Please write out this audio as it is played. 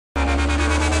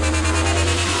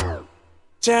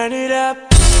Turn it up.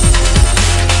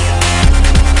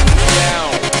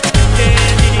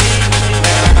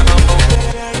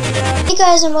 Hey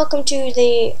guys, and welcome to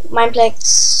the Mineplex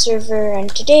server, and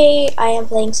today I am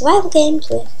playing survival games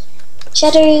with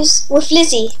Shadows with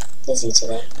Lizzie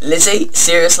today. Lizzie?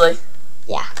 Seriously?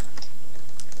 Yeah.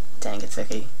 Dang it,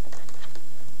 Viki.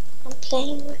 I'm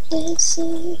playing with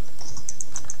Lizzie.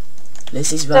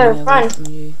 Lizzie's running away run. from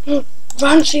you.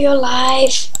 Run for your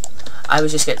life. I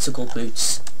would just get some gold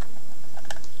boots.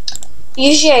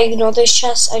 Usually I ignore those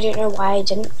chests. I don't know why I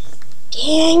didn't.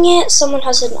 Dang it, someone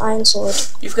has an iron sword.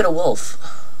 You've got a wolf.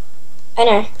 I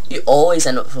know. You always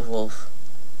end up with a wolf.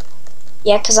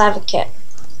 Yeah, because I have a kit.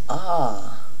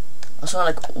 Ah. I was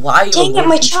like, why are you Dang a wolf? it,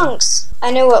 my chunks.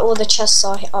 I know what all the chests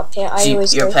are up here. I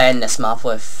always you're do. playing this map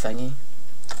with thingy?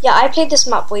 Yeah, I played this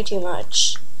map way too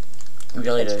much. You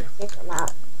really do. It's my favorite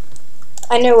map.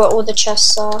 I know what all the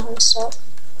chests are and stuff.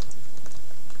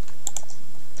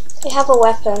 They have a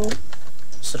weapon.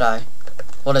 So do I.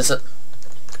 What is it?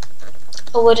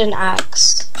 A wooden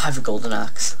axe. I have a golden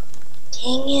axe.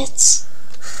 Dang it.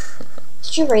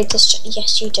 Did you raid this chest?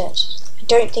 Yes, you did. I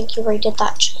don't think you raided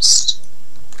that chest.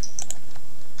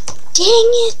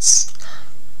 Dang it!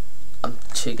 I'm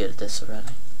too good at this already.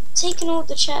 Taking all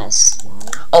the chests. No.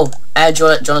 Oh, do you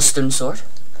want a stone sword?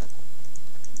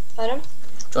 Pardon? Do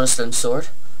you want a stone sword?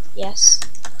 Yes.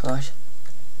 Alright.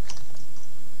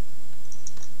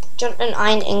 Do you want an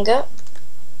iron ingot?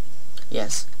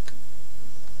 Yes.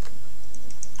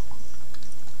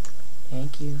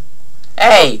 Thank you.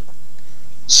 Hey!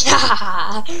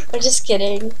 Yeah! I'm just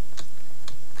kidding.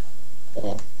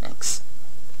 Yeah. Thanks.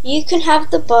 You can have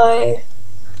the bow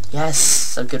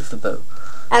Yes, I'm good with the bow.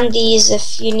 and these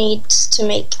if you need to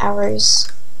make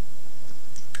arrows.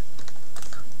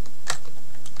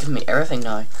 Give me everything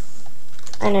now.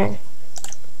 I know.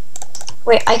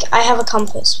 Wait, I have a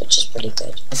compass, which is pretty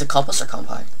good. Is it compass or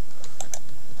compi?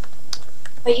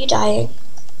 Are you dying?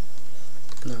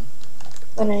 No.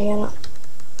 Oh no, you're not.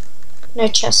 No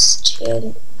chest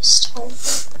here this time.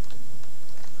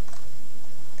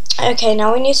 Okay,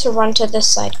 now we need to run to this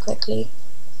side quickly.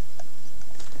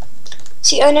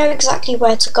 See, I know exactly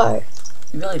where to go.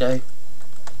 You really do.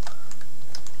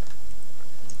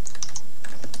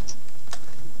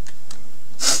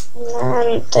 And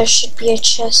then there should be a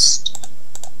chest.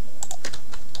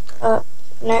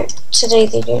 No, today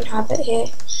they don't have it here.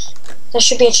 There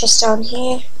should be a chest down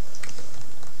here.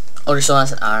 Oh, there's someone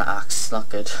has an iron axe. Not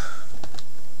good.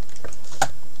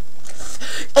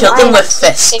 Killed them with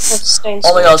fists.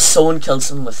 Oh my god, someone killed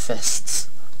someone with fists.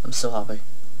 I'm so happy.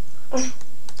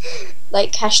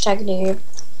 Like hashtag noob.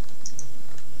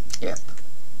 Yep.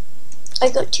 I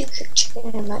got 2 cooked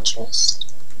chicken in that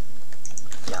chest.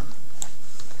 Yum.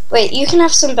 Wait, you can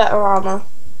have some better armor.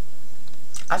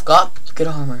 I've got good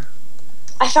armor.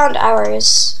 I found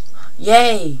arrows.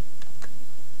 Yay!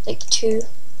 Like 2.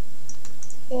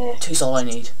 Yeah. 2's all I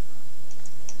need.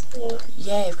 Yeah.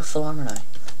 Yay, I've got full armor now.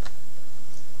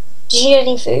 Did you get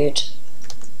any food?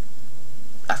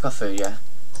 I've got food, yeah.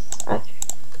 Okay.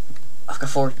 I've got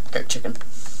 4 cooked chicken.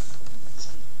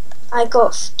 I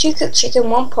got 2 cooked chicken,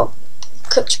 1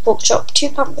 cooked pork chop, 2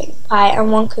 pumpkin pie,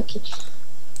 and 1 cookie,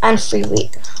 and 3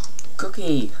 wheat.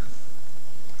 Cookie!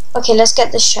 Okay, let's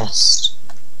get this chest.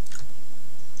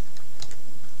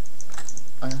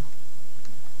 Oh, yeah.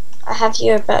 I have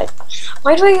you a better.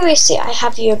 Why do I always say I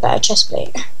have you a better chest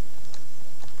plate?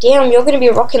 Damn, you're gonna be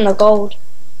rocking the gold.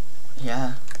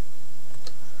 Yeah.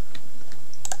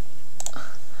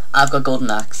 I've got golden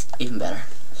axe, even better.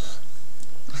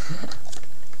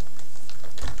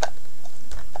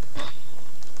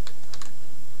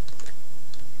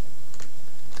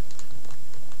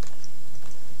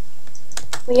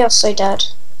 We are so dead.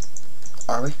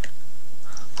 Are we?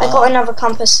 I got another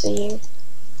compass for you.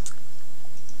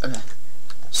 Okay.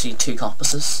 See 2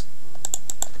 compasses.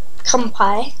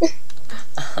 Compie.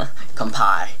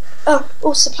 Compi.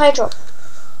 Oh, supply drop.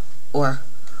 Or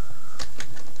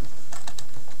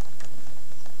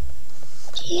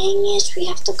Dang it, we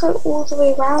have to go all the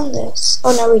way around this.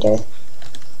 Oh no, we don't.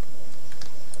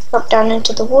 Drop down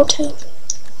into the water.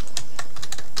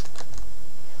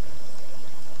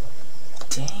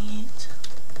 dang it.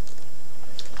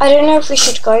 I don't know if we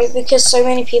should go because so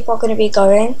many people are going to be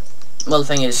going. Well, the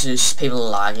thing is, just people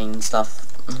lagging and stuff.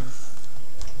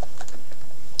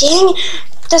 Dang,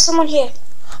 there's someone here.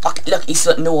 Okay, look, he's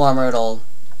got no armor at all.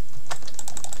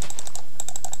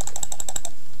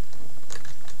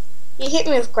 He hit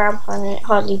me with grandpa and it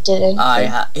hardly did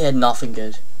anything. He had nothing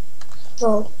good.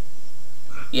 Oh.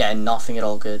 Yeah, nothing at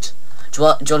all good. Do you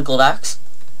want a gold axe?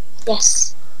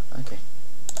 Yes. Okay.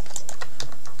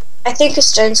 I think a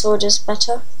stone sword is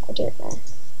better. I don't know.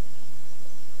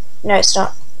 No, it's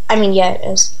not. I mean, yeah, it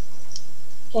is.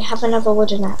 Okay, have another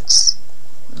wooden axe.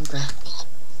 Okay.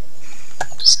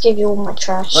 Just give you all my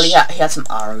trash. Well, he had some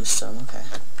arrows, so okay.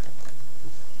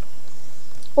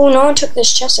 Oh, no one took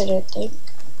this chest, I don't think.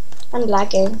 I'm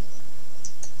lagging.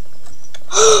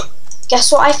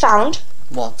 Guess what I found?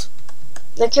 What?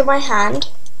 Look at my hand.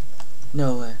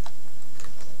 No way.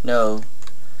 No.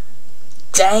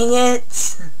 Dang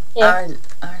it! Yeah.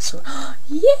 Iron sword.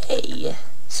 Yay!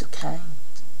 So kind.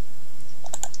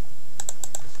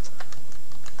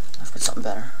 I've got something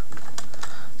better.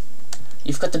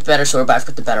 You've got the better sword, but I've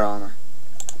got the better armor.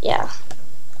 Yeah.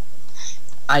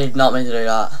 I did not mean to do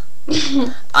that.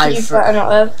 You better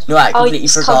not have. No, I completely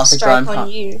forgot the ground on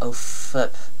you. Oh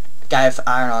flip. Guy with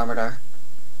iron armor there.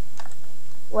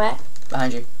 Where?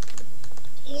 Behind you.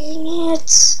 Dang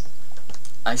it.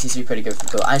 I seem to be pretty good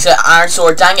for go. I said iron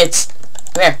sword, dang it!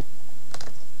 Come here.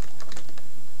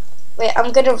 Wait,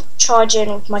 I'm gonna charge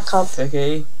in with my cub.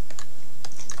 Okay.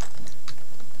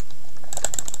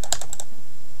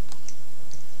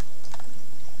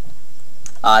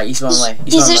 He's running away.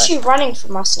 He's actually running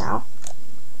from us now.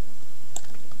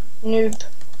 Noob.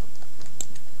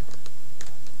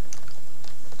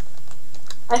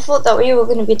 I thought that we were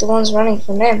going to be the ones running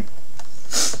from him.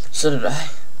 So did I.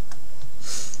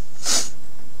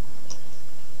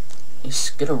 He's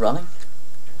good at running.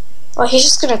 Oh, he's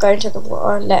just going to go into the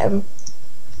water and let him.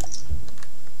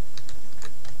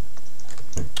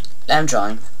 Let him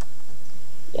drown.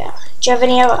 Yeah. Do you have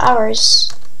any other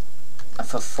arrows?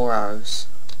 I've got 4 arrows.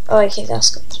 Oh, okay,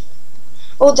 that's good.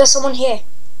 Oh, there's someone here.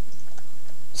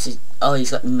 See, oh,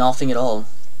 he's got nothing at all.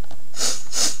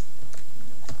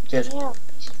 Good. Yeah,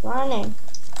 he's running.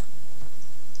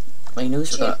 Well, he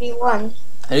knows we're 2v1.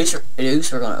 He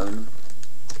knows we're gonna own him.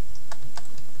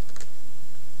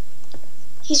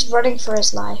 He's running for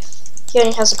his life. He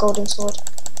only has a golden sword.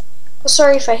 Oh,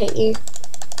 sorry if I hit you.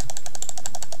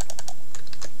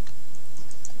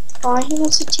 Oh, he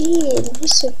wants a team.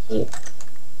 He's so cute.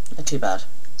 Not too bad.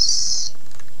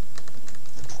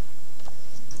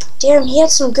 Damn, he had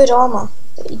some good armor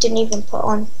that he didn't even put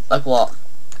on. Like what?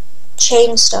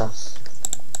 Chain stuff.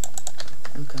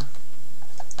 Okay.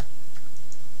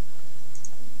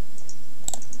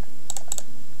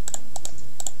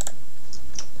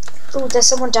 Oh, there's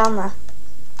someone down there.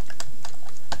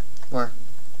 Where?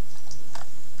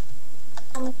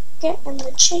 I'm getting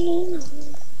the chain.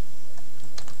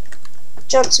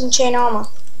 Jump some chain armor.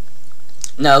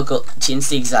 No, chain's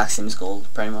the exact same as gold,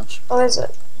 pretty much. Oh, is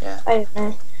it? Yeah. I don't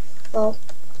know. Well,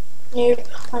 noob.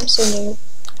 I'm so noob.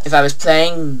 If I was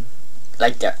playing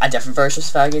like a different version of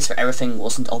Spaghetti where everything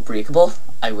wasn't unbreakable,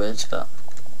 I would, but...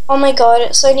 Oh my god,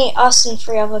 it's only us and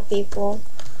 3 other people.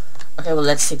 Okay, well,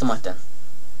 let's take them out then.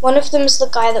 One of them's the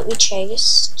guy that we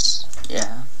chased.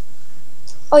 Yeah.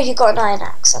 Oh, you got an iron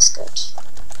axe, that's good.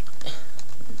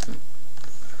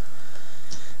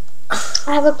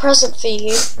 I have a present for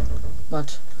you.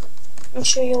 What? I'm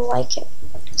sure you'll like it,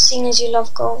 seeing as you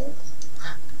love gold.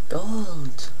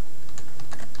 Gold.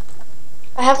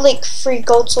 I have like 3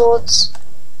 gold swords.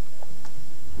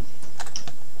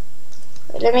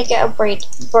 Wait, let me get a braid.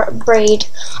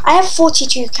 I have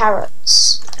 42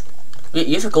 carrots.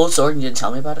 You have a gold sword and you didn't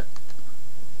tell me about it?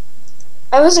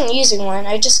 I wasn't using one,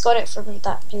 I just got it from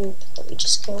that noob that we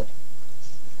just killed.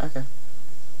 Okay.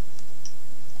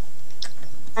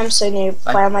 I'm so noob.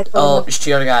 Right. Why am I calling Oh, them? there's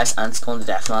 2 other guys and it's going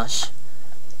to deathmatch.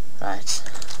 Right.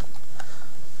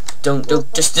 Don't,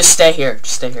 just stay here.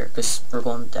 Just stay here, because we're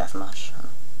going to deathmatch.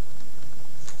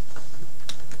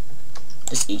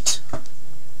 Just eat.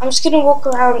 I'm just gonna walk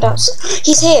around outside.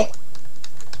 He's here!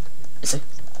 Is it?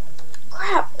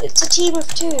 Crap, it's a team of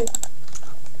 2.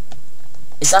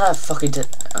 Is that a fucking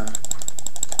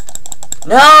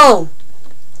No!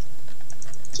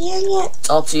 Dang it. It's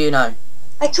up to you now.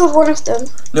 I killed one of them.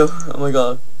 No, oh my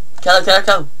god. Kill him, kill him,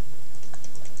 kill him.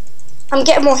 I'm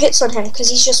getting more hits on him because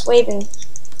he's just waving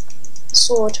the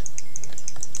sword.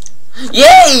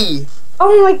 Yay!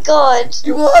 Oh my god.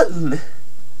 You won!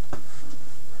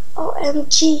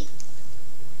 OMG.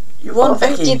 You won,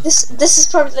 Viki. Dude, this is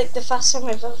probably like the first time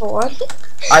I've ever won.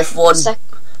 I've won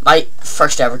my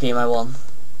first ever game I won.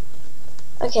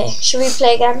 Okay, should we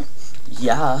play again?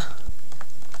 Yeah.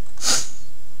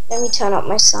 Let me turn up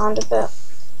my sound a bit.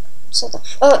 So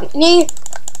oh, no!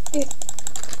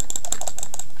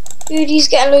 Dude, he's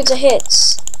getting loads of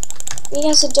hits. He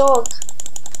has a dog.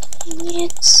 Dang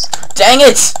it! Dang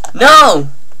it! No!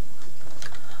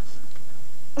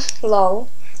 Lol.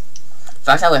 In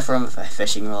fact, I went for a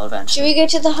fishing role Should eventually. we go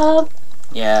to the hub?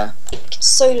 Yeah.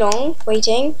 So long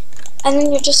waiting, and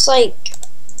then you're just like,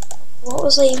 what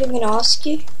was I even gonna ask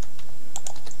you?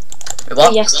 Wait,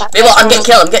 what? Oh, yes, that Wait, what? I'm guy's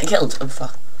getting killed. Oh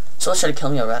fuck. Someone's trying to kill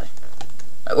me already.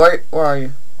 Where are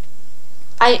you?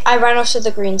 I ran off to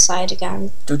the green side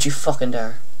again. Don't you fucking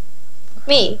dare.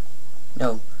 Me?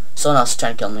 No. Someone else is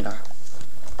trying to kill me there.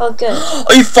 Oh, good.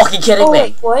 Are you fucking kidding Oh, me?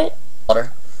 wait, what?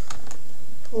 Water.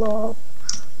 Lol.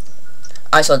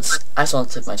 I just want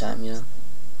to take my time, you know.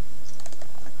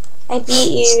 I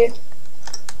beat you.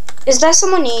 Is there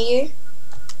someone near you?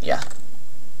 Yeah.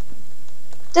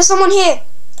 There's someone here.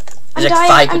 I'm There's like dying.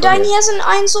 5 I'm people dying. here. He has an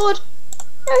iron sword.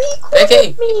 No, he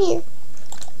Viki. cornered me.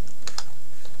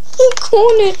 He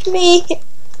cornered me. He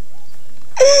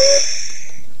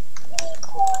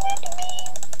cornered me.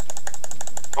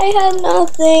 I had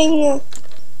nothing.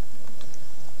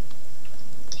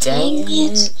 Dang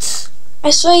it. I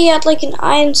swear he had like an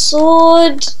iron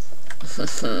sword.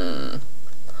 That's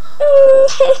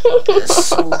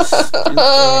so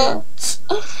stupid.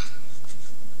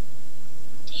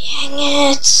 Dang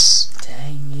it.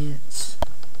 Dang it.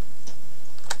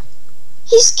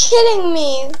 He's killing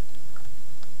me.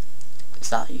 Is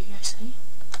that you, I see?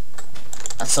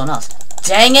 That's someone else.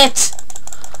 Dang it!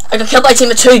 I got killed by a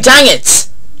team of 2, dang it!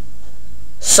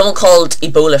 Someone called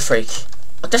Ebola Freak.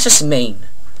 But that's just mean.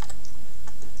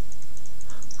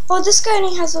 Oh, this guy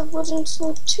only has a wooden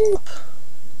sword too.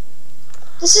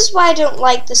 This is why I don't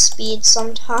like the speed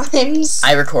sometimes.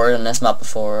 I recorded on this map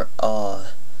before.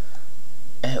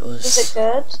 It was. Is it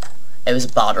good? It was a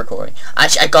bad recording.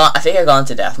 Actually, I think I got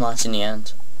into deathmatch in the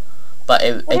end, but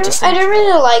it just. I don't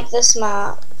really like this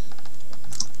map.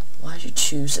 Why did you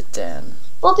choose it then?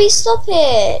 Bobby, stop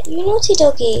it! You naughty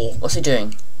doggy. What's he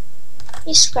doing?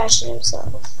 He's scratching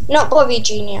himself. Not Bobby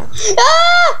Jr.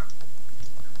 Ah!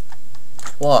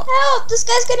 What? Help! This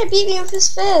guy's gonna beat me with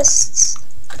his fists.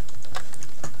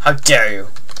 How dare you?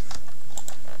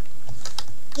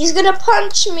 He's gonna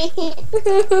punch me.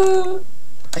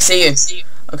 I see you.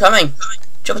 I'm coming.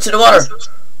 Jump into the water.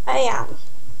 I am.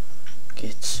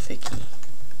 Good, Viki.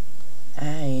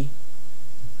 Hey.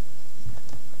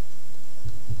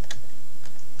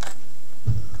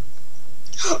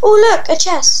 Oh look, a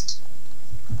chest.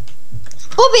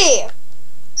 Bobby!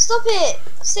 Stop it!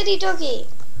 Silly doggy.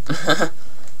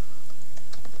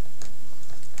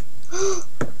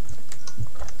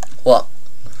 What?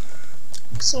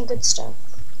 Some good stuff.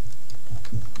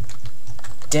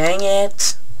 Dang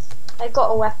it. I got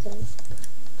a weapon.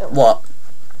 What?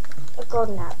 A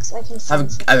golden axe. I can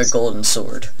I have a golden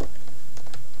sword.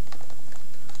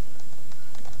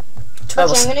 Okay,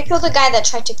 I'm gonna kill the guy that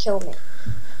tried to kill me.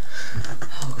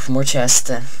 I'll go for more chests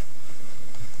then.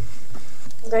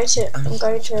 I'm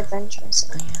going to avenge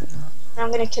myself. And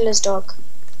I'm gonna kill his dog.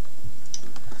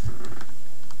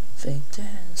 Think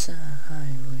there's a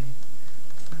highway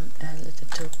from LA to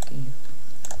Tokyo.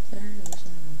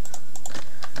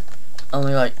 Oh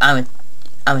my god, I'm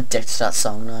addicted to that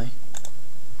song now.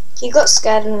 He got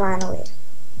scared and ran away.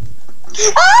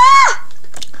 Ah!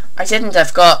 I didn't.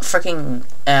 I've got freaking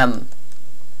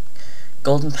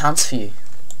golden pants for you.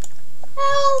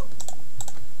 Help!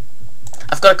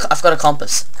 I've got a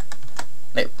compass.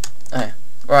 Wait, okay,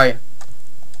 where are you?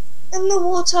 In the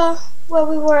water where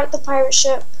we were at the pirate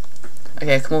ship.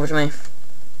 Okay, come over to me.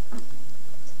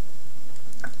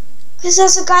 Because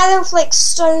there's a guy there with like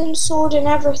stone sword and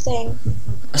everything.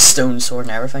 A stone sword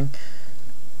and everything.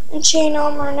 And chain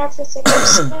armor and everything.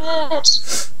 I'm scared.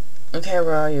 Okay,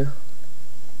 where are you?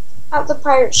 At the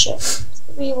pirate ship.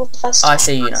 We will first. Oh, I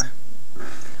see you now.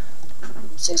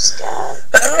 I'm so scared.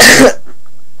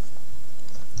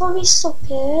 Bobby, stop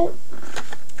it.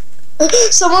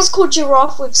 Someone's called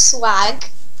Giraffe with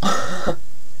swag.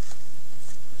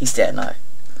 He's dead now.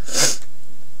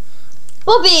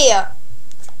 Bobby!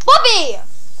 Bobby!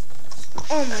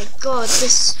 Oh my god,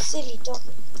 this silly dog.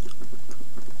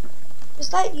 Is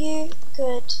that you?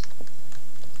 Good.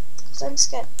 Because I'm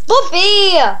scared.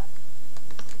 Bobby!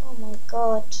 Oh my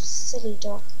god, silly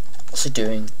dog. What's he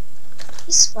doing?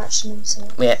 He's scratching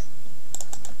himself. Wait.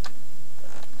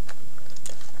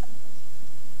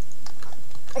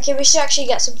 Okay, we should actually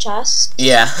get some chests.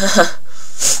 Yeah.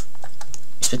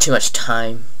 You spent too much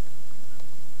time.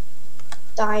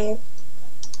 Dying.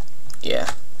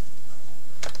 Yeah.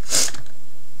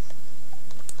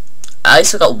 I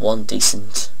also got one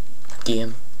decent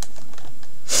game.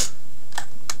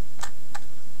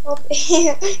 Bobby,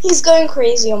 he's going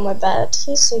crazy on my bed.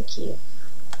 He's so cute.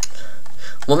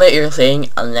 1 minute you're playing,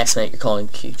 and the next minute you're calling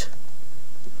cute.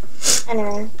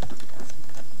 Anyway.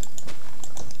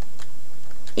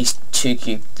 He's too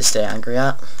cute to stay angry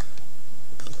at.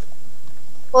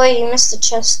 Boy, you missed the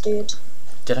chest, dude.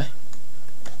 Did I?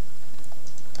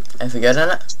 Anything good in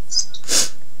it?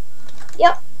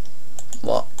 Yep.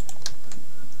 What?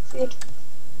 Food.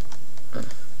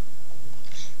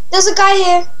 there's a guy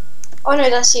here. Oh no,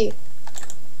 that's you.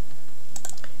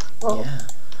 Oh. Yeah.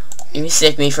 You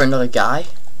mistake me for another guy?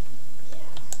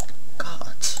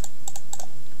 God.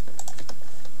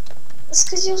 It's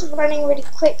because he was running really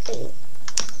quickly.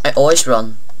 I always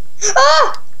run.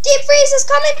 Ah! Deep freeze is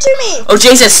coming to me! Oh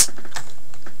Jesus!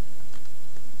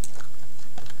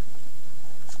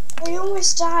 I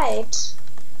almost died.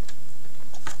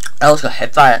 I almost got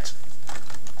hit by it.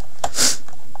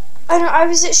 Oh no, I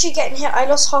was literally getting hit. I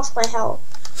lost half my health.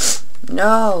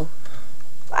 No.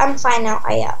 I'm fine now.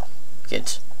 I am.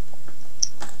 Good.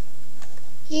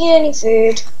 Do you need any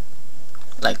food?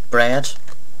 Like bread?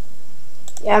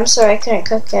 Yeah, I'm sorry I couldn't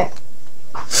cook it.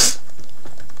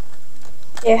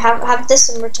 Here, have this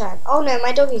in return. Oh no,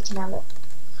 my doggy can have it.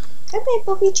 Come here,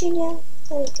 Bobby Jr.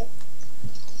 There we go.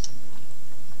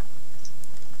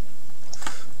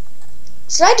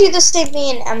 Should I do the same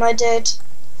me and Emma did?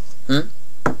 Jump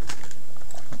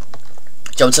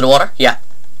into the water? Yeah.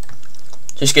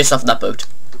 Just get stuff in that boat.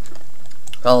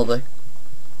 Probably.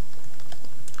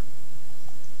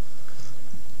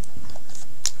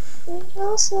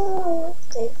 Also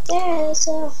think there's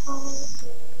a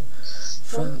highway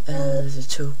From Elsa to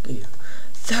Tokyo,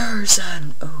 there's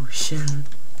an ocean.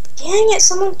 Dang it,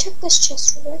 someone took this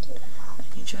chest already. And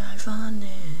you drive on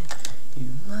it,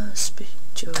 you must be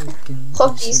joking.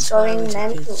 Poppy's going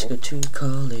mental. Kids go to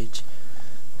college.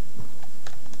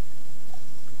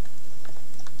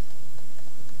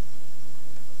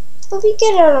 Bobby,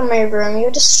 get out of my room, you're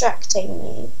distracting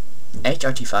me.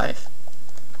 HRT5.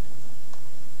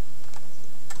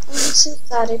 I'm so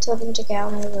sad I told him to get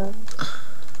out of my room.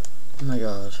 Oh my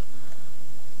god.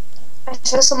 I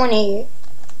saw someone near you.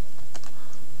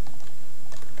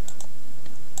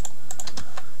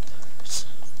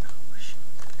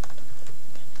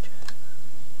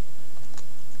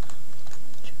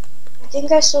 I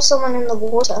think I saw someone in the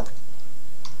water.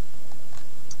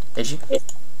 Did you?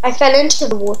 I fell into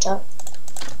the water.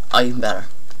 Oh, even better.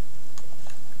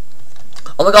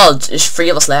 Oh my god, there's 3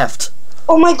 of us left.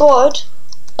 Oh my god.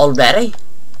 Already?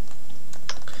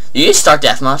 You start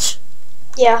deathmatch?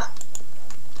 Yeah.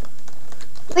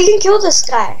 We can kill this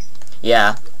guy.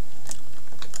 Yeah.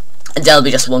 And that'll be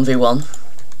just 1v1.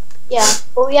 Yeah,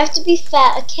 but we have to be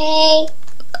fair, okay?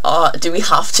 Oh, do we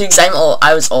have to? Because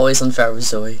I was always unfair with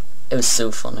Zoe. It was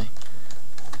so funny.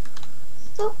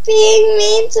 Stop being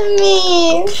mean to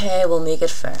me. Okay, we'll make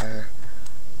it fair.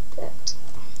 Good.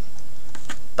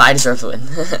 But I deserve to win.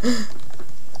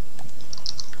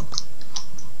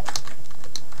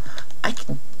 I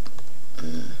can...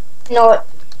 No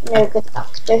good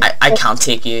luck. I can't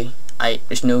take you.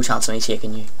 There's no chance of me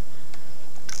taking you.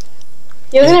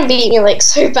 You're gonna beat me like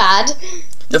so bad.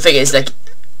 The thing is, like,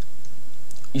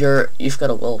 you've got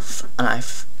a wolf,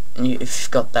 and you've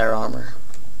got better armor.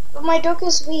 But my dog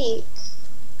is weak.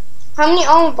 How many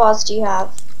armor bars do you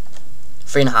have?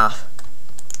 3.5.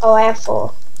 Oh, I have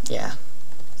 4. Yeah.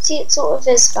 See, it sort of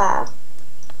is fair.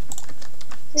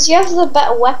 Because you have the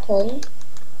better weapon.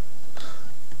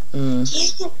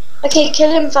 Okay,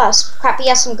 kill him first. Crap, he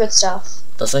has some good stuff.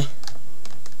 Does he?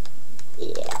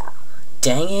 Yeah.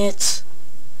 Dang it.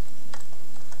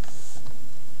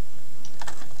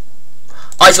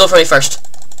 Oh, he's going for me first.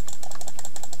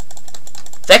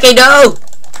 Viki, no!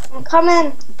 I'm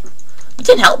coming. You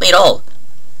didn't help me at all.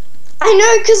 I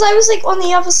know, because I was like on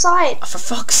the other side. Oh, for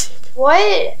fuck's sake.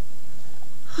 What?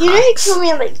 You know he killed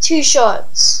me in like 2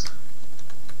 shots.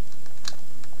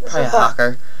 Probably a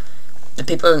hacker. The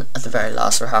people at the very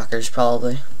last were hackers,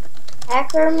 probably.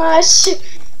 Hacker mush.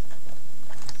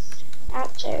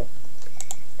 Oucho.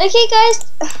 Okay, guys.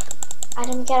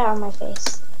 Adam, get out of my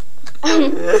face.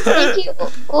 Thank you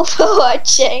all for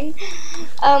watching.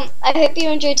 I hope you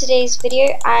enjoyed today's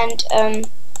video, and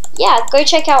yeah, go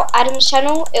check out Adam's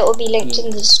channel. It will be linked in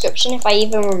the description if I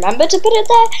even remember to put it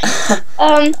there.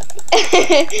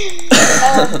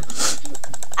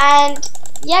 And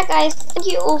yeah, guys, thank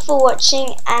you all for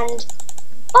watching, and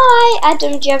bye.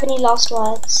 Adam, do you have any last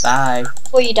words? Bye.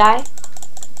 Before you die?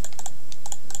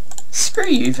 Screw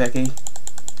you, Viki.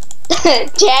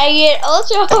 Dang it,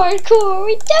 ultra hardcore.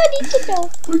 We don't need to go.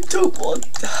 We don't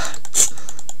want that.